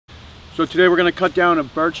So today we're going to cut down a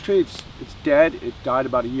birch tree. It's dead. It died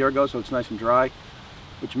about a year ago, so it's nice and dry,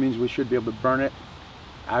 which means we should be able to burn it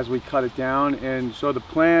as we cut it down. And so the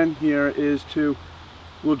plan here is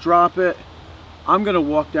we'll drop it. I'm going to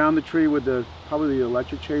walk down the tree with probably the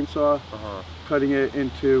electric chainsaw, cutting it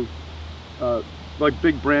into like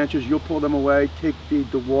big branches. You'll pull them away, take the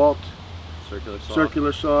DeWalt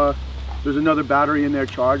circular saw. There's another battery in there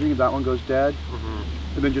charging if that one goes dead.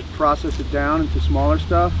 And then just process it down into smaller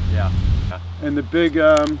stuff. Yeah. And the big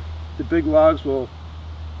logs will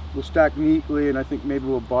stack neatly, and I think maybe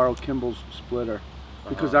we'll borrow Kimball's splitter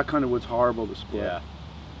because that kind of wood's horrible to split. Yeah.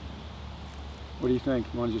 What do you think?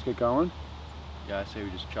 You want to just get going? Yeah, I say we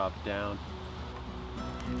just chop it down.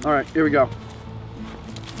 All right, here we go.